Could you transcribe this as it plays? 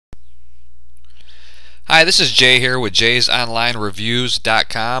Hi, this is Jay here with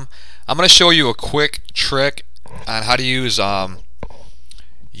jaysonlinereviews.com. I'm going to show you a quick trick on how to use YouTube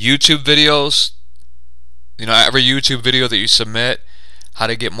videos. Every YouTube video that you submit, how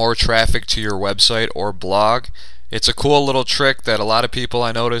to get more traffic to your website or blog. It's a cool little trick that a lot of people,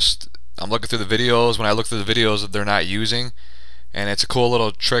 I noticed, I'm looking through the videos, when I look through the videos that they're not using, and it's a cool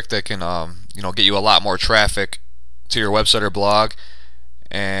little trick that can get you a lot more traffic to your website or blog,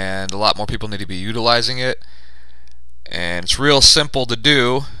 and a lot more people need to be utilizing it. And it's real simple to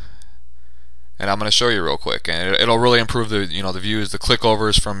do, and I'm going to show you real quick, and it'll really improve the the views, the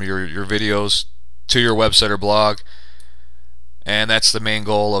clickovers from your videos to your website or blog. And that's the main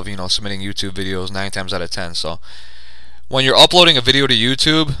goal of submitting YouTube videos 9 times out of 10. So when you're uploading a video to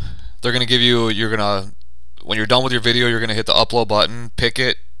YouTube, they're going to give you, when you're done with your video, you're going to hit the upload button, pick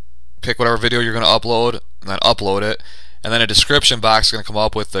whatever video you're going to upload, and then upload it. And then a description box is going to come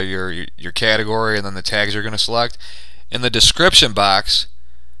up with your category and then the tags you're going to select. In the description box,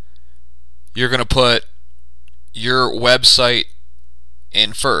 you're going to put your website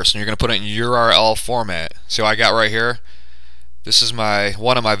in first, and you're going to put it in URL format. See what I got right here? This is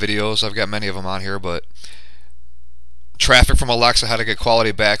one of my videos. I've got many of them on here, but Traffic from Alexa, How to Get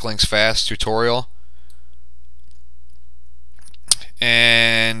Quality Backlinks Fast tutorial.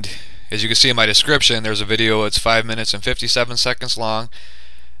 And as you can see in my description, there's a video. It's 5 minutes and 57 seconds long.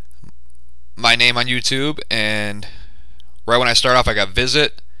 My name on YouTube, and right when I start off, I got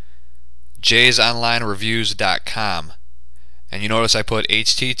visit jaysonlinereviews.com, and you notice I put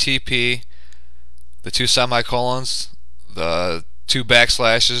HTTP, the 2 semicolons, the 2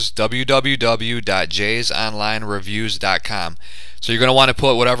 backslashes, www.jaysonlinereviews.com. So you're going to want to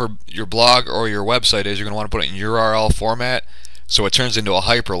put whatever your blog or your website is, you're going to want to put it in URL format so it turns into a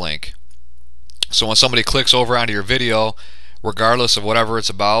hyperlink. So when somebody clicks over onto your video, regardless of whatever it's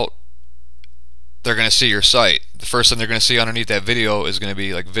about, they're going to see your site. The first thing they're going to see underneath that video is going to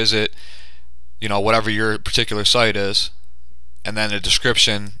be like visit, whatever your particular site is, and then a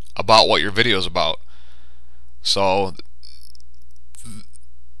description about what your video is about. So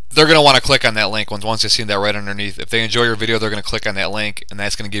they're going to want to click on that link once they see that right underneath. If they enjoy your video, they're going to click on that link, and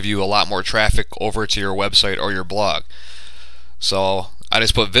that's going to give you a lot more traffic over to your website or your blog. So I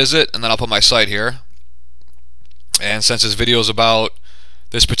just put visit, and then I'll put my site here. And since this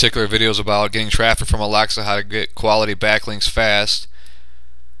particular video is about getting traffic from Alexa, how to get quality backlinks fast,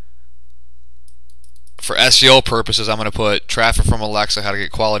 for SEO purposes, I'm going to put traffic from Alexa, how to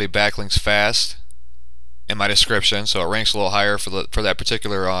get quality backlinks fast in my description, so it ranks a little higher for that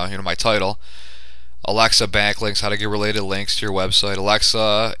particular my title. Alexa backlinks, how to get related links to your website.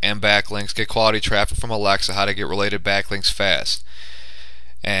 Alexa and backlinks, get quality traffic from Alexa, how to get related backlinks fast.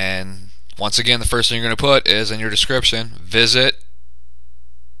 And once again, the first thing you're going to put is in your description, visit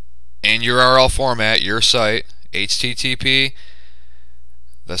in URL format your site, HTTP,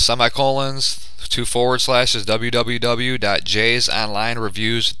 the semicolons, 2 //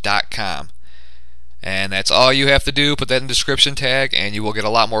 www.jaysonlinereviews.com. And that's all you have to do. Put that in the description tag, and you will get a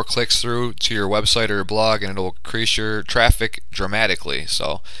lot more clicks through to your website or your blog, and it'll increase your traffic dramatically.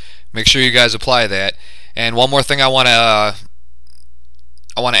 So make sure you guys apply that. And one more thing I want to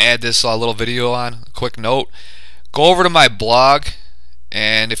add this little video on, a quick note. Go over to my blog,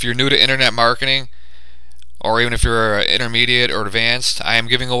 and if you're new to internet marketing, or even if you're intermediate or advanced, I am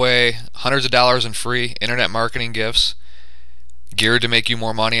giving away hundreds of dollars in free internet marketing gifts geared to make you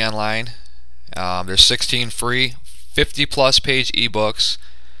more money online. There's 16 free 50-plus page ebooks,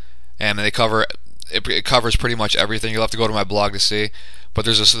 and it covers pretty much everything. You'll have to go to my blog to see, but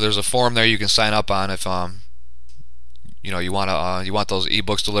there's a form there you can sign up on if you want those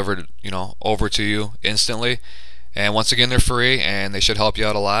ebooks delivered over to you instantly. And once again, they're free, and they should help you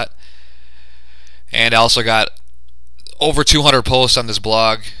out a lot. And I also got over 200 posts on this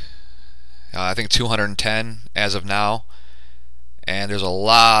blog, I think 210 as of now. And there's a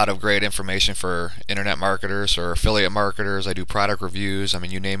lot of great information for internet marketers or affiliate marketers. I do product reviews. I mean,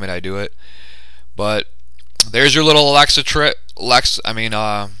 you name it, I do it. But there's your little Alexa trick. Your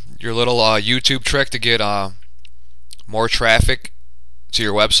little YouTube trick to get more traffic to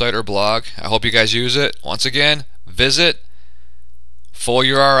your website or blog. I hope you guys use it. Once again, visit, full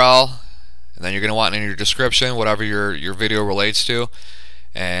URL, and then you're going to want in your description whatever your video relates to.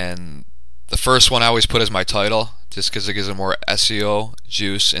 And the first one I always put as my title, just because it gives it more SEO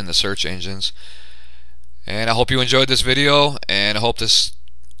juice in the search engines. And I hope you enjoyed this video, and I hope this,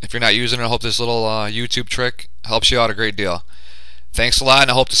 if you're not using it, I hope this little YouTube trick helps you out a great deal. Thanks a lot,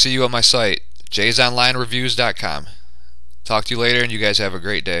 and I hope to see you on my site, jaysonlinereviews.com. Talk to you later, and you guys have a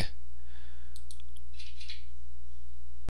great day.